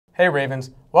Hey Ravens,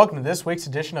 welcome to this week's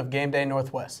edition of Game Day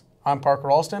Northwest. I'm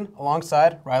Parker Alston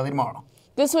alongside Riley Tomorrow.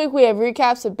 This week we have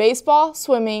recaps of baseball,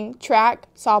 swimming, track,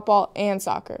 softball, and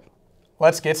soccer.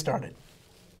 Let's get started.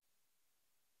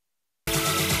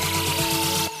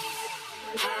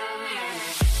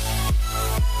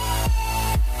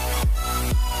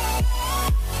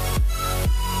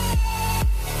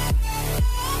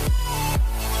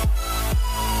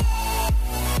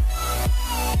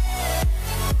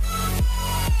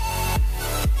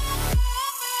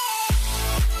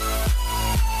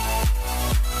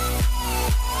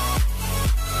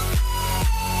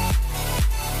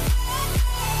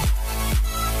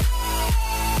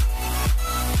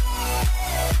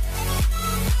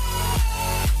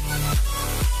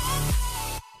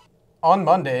 On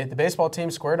Monday, the baseball team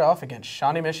squared off against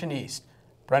Shawnee Mission East.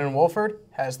 Brennan Wolford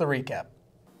has the recap.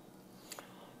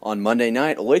 On Monday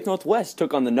night, Olathe Northwest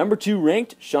took on the number 2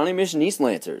 ranked Shawnee Mission East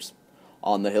Lancers.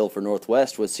 On the hill for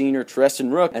Northwest was senior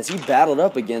Treston Rook as he battled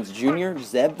up against junior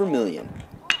Zeb Vermillion.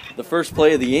 The first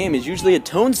play of the game is usually a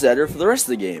tone setter for the rest of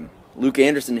the game. Luke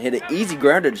Anderson hit an easy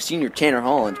grounder to senior Tanner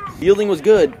Holland. Fielding was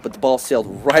good, but the ball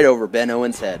sailed right over Ben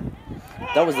Owen's head.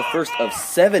 That was the first of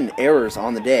 7 errors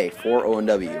on the day for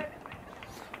ONW.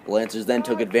 The Lancers then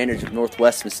took advantage of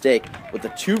Northwest's mistake with a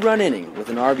 2-run inning with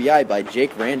an RBI by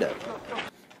Jake Randa.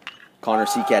 Connor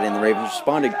Seacat and the Ravens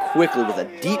responded quickly with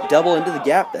a deep double into the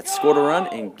gap that scored a run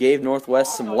and gave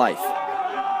Northwest some life.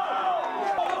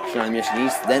 Shawnee Mission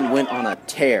East then went on a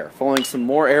tear. Following some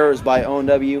more errors by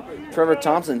ONW, Trevor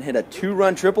Thompson hit a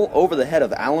 2-run triple over the head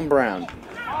of Alan Brown.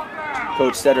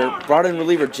 Coach Stetter brought in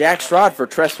reliever Jack Strad for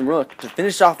Treston Rook to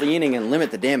finish off the inning and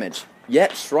limit the damage.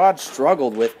 Yet Strad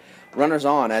struggled with runners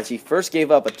on as he first gave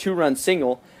up a 2-run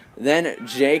single. Then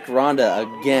Jake Ronda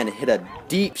again hit a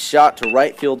deep shot to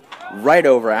right field right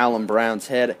over Alan Brown's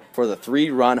head for the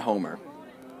 3-run homer.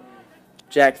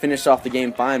 Jack finished off the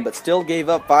game fine but still gave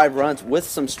up 5 runs with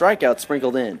some strikeouts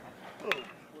sprinkled in.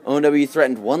 ONW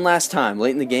threatened one last time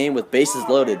late in the game with bases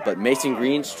loaded, but Mason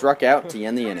Green struck out to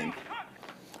end the inning.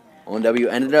 ONW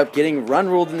ended up getting run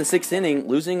ruled in the 6th inning,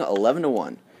 losing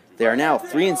 11-1. They are now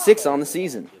 3-6 on the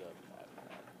season.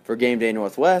 For Game Day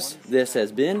Northwest, this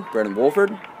has been Brennan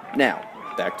Wolford. Now,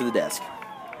 back to the desk.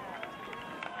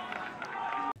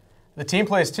 The team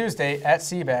plays Tuesday at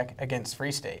Seaback against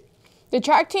Free State. The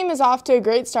track team is off to a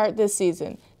great start this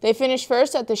season. They finished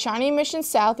first at the Shawnee Mission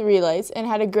South Relays and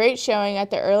had a great showing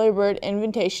at the Early Bird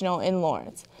Invitational in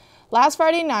Lawrence. Last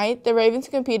Friday night, the Ravens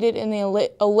competed in the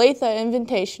Olathe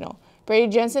Invitational.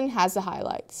 Brady Jensen has the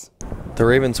highlights. The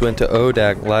Ravens went to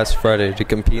ODAC last Friday to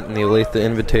compete in the Olathe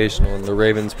Invitational, and the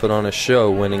Ravens put on a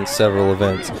show, winning several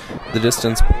events. The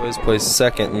distance boys placed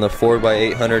second in the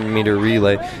 4x800 meter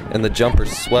relay, and the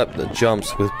jumpers swept the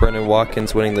jumps, with Brennan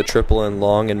Watkins winning the triple and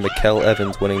long and Mikkel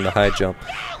Evans winning the high jump.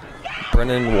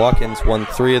 Brennan Watkins won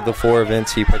 3 of the 4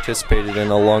 events he participated in.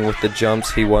 Along with the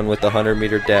jumps, he won with the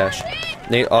 100-meter dash.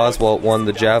 Nate Oswalt won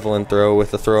the javelin throw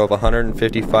with a throw of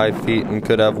 155 feet and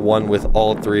could have won with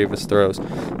all 3 of his throws.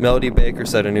 Melody Baker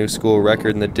set a new school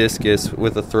record in the discus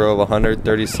with a throw of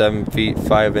 137 feet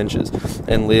 5 inches,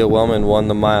 and Leah Wellman won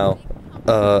the mile.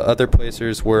 Other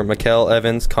placers were Mikkel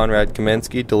Evans, Conrad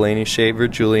Kamensky, Delaney Shaver,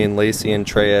 Julian Lacey, and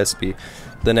Trey Espy.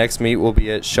 The next meet will be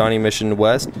at Shawnee Mission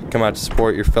West. Come out to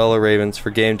support your fellow Ravens.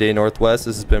 For Game Day Northwest,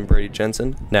 this has been Brady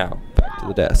Jensen. Now, back to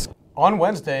the desk. On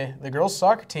Wednesday, the girls'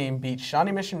 soccer team beat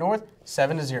Shawnee Mission North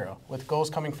 7-0, with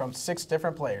goals coming from 6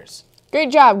 different players.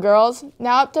 Great job, girls.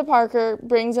 Now up to Parker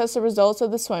brings us the results of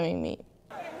the swimming meet.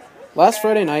 Last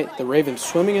Friday night, the Ravens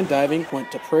swimming and diving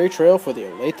went to Prairie Trail for the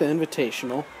Olathe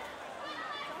Invitational,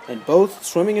 and both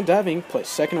swimming and diving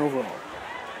placed 2nd overall.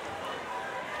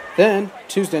 Then,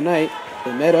 Tuesday night,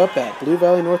 they met up at Blue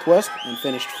Valley Northwest and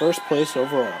finished 1st place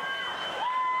overall.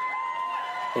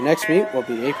 The next meet will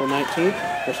be April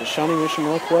 19th versus Shawnee Mission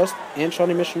Northwest and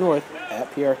Shawnee Mission North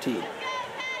at PRT.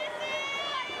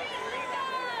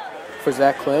 For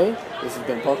Zach Clay, this has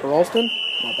been Parker Alston.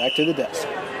 Now back to the desk.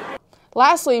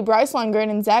 Lastly, Bryce Lundgren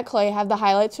and Zach Clay have the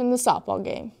highlights from the softball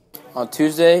game. On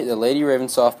Tuesday, the Lady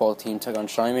Ravens softball team took on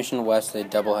Shawnee Mission West in a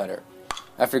doubleheader.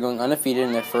 After going undefeated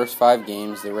in their first 5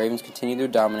 games, the Ravens continued their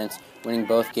dominance, winning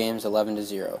both games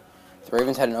 11-0. The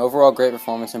Ravens had an overall great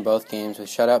performance in both games, with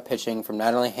shutout pitching from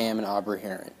Natalie Ham and Aubrey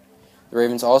Heron. The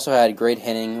Ravens also had great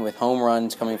hitting, with home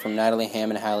runs coming from Natalie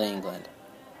Ham and Hallie England.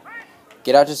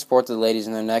 Get out to support the ladies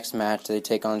in their next match. They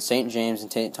take on St. James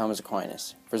and St. Thomas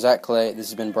Aquinas. For Zach Clay, this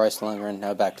has been Bryce Lundgren.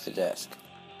 Now back to the desk.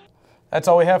 That's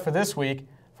all we have for this week.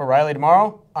 For Riley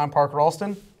Tomorrow, I'm Parker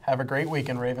Alston. Have a great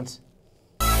weekend, Ravens.